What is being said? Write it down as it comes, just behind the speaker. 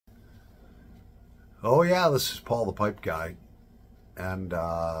Oh yeah, this is Paul the Pipe Guy, and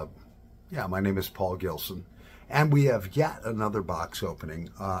yeah, my name is Paul Gilson, and we have yet another box opening.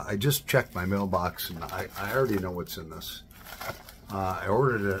 I just checked my mailbox, and I already know what's in this. I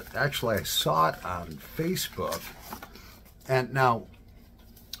ordered it. Actually, I saw it on Facebook, and now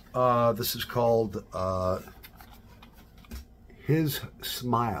this is called His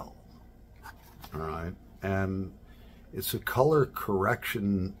Smile. All right, and it's a color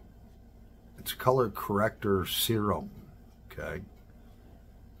correction. It's color corrector serum, okay?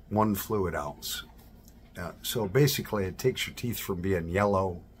 1 fluid ounce. So basically it takes your teeth from being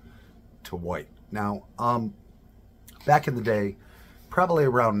yellow to white. Now, back in the day, probably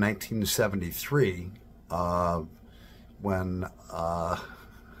around 1973, when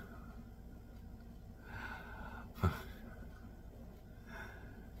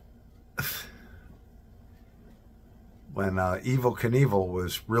Evel Knievel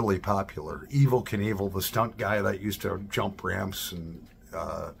was really popular. Evel Knievel, the stunt guy that used to jump ramps and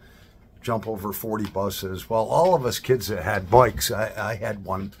jump over 40 buses. Well, all of us kids that had bikes, I had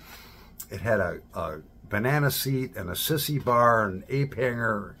one. It had a banana seat and a sissy bar and ape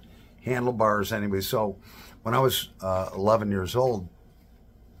hanger, handlebars anyway. So when I was 11 years old,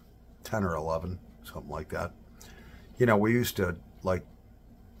 10 or 11, something like that, you know, we used to like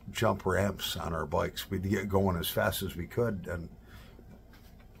jump ramps on our bikes. We'd get going as fast as we could and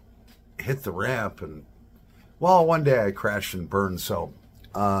hit the ramp, and well, one day I crashed and burned. So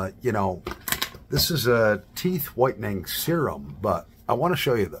you know, this is a teeth whitening serum, but I want to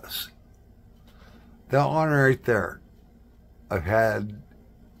show you this. That one right there I've had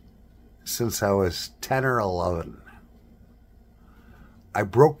since I was 10 or 11. I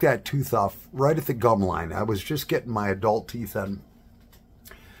broke that tooth off right at the gum line. I was just getting my adult teeth in.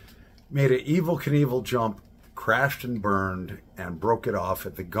 Made an Evel Knievel jump, crashed and burned, and broke it off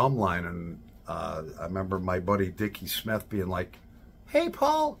at the gum line. And I remember my buddy Dickie Smith being like, "Hey,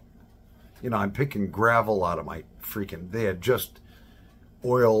 Paul." You know, I'm picking gravel out of my freaking... They had just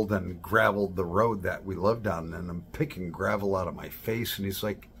oiled and graveled the road that we lived on, and I'm picking gravel out of my face. And he's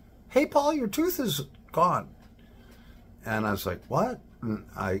like, "Hey, Paul, your tooth is gone." And I was like, "What?" And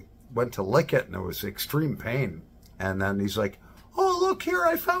I went to lick it, and it was extreme pain. And then he's like, "Oh, look here,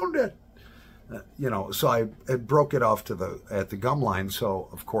 I found it." You know, so I broke it off at the gum line. So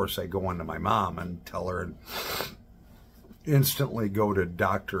of course I go into my mom and tell her, and instantly go to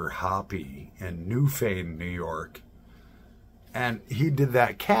Dr. Hoppy in Newfane, New York. And he did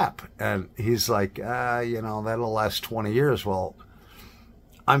that cap, and he's like, you know, that'll last 20 years. Well,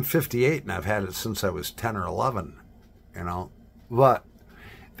 I'm 58 and I've had it since I was 10 or 11, you know. But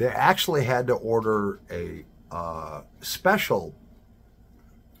they actually had to order a special.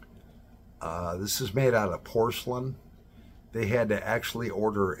 This is made out of porcelain. They had to actually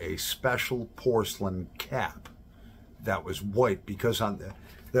order a special porcelain cap that was white, because on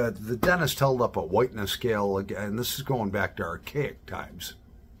the dentist held up a whiteness scale, and this is going back to archaic times,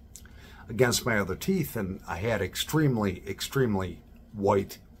 against my other teeth, and I had extremely, extremely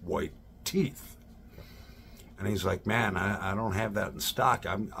white teeth. And he's like, "Man, I don't have that in stock.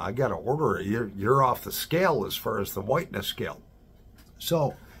 I got to order it. You're off the scale as far as the whiteness scale."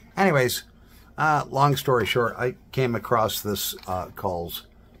 So, anyways, long story short, I came across this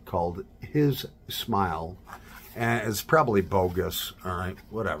called His Smile, and it's probably bogus. All right,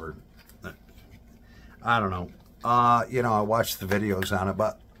 whatever. I don't know. You know, I watched the videos on it,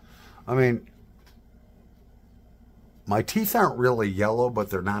 but I mean, my teeth aren't really yellow, but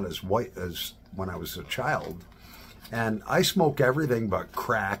they're not as white as when I was a child. And I smoke everything but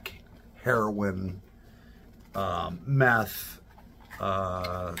crack, heroin, meth,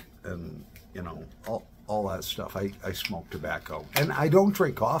 and, you know, all that stuff. I smoke tobacco. And I don't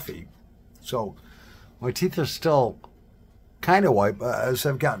drink coffee. So my teeth are still kind of white, but as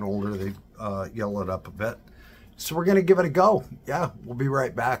I've gotten older, they've yellowed up a bit. So we're going to give it a go. Yeah, we'll be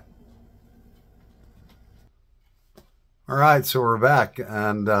right back. All right, so we're back.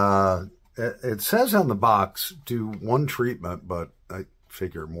 And it says on the box, do 1 treatment, but I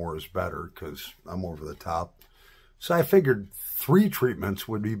figure more is better because I'm over the top. So I figured 3 treatments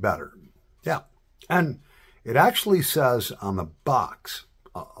would be better. Yeah. And it actually says on the box,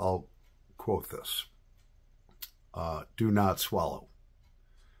 I'll quote this, "Do not swallow."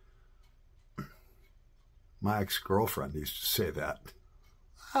 My ex-girlfriend used to say that.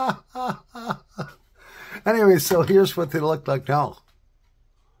 Anyway, so here's what they look like now.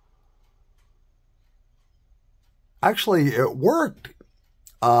 Actually, it worked.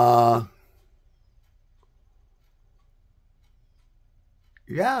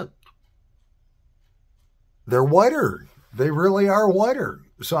 Yeah. They're whiter. They really are whiter.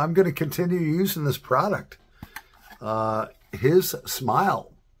 So I'm going to continue using this product. His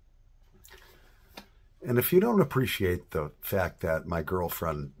Smile. And if you don't appreciate the fact that my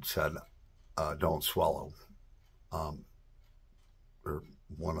girlfriend said, don't swallow, or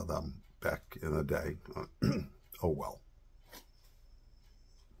one of them back in the day, oh well.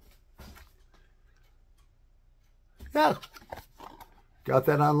 Yeah, got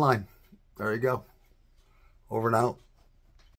that online. There you go. Over and out.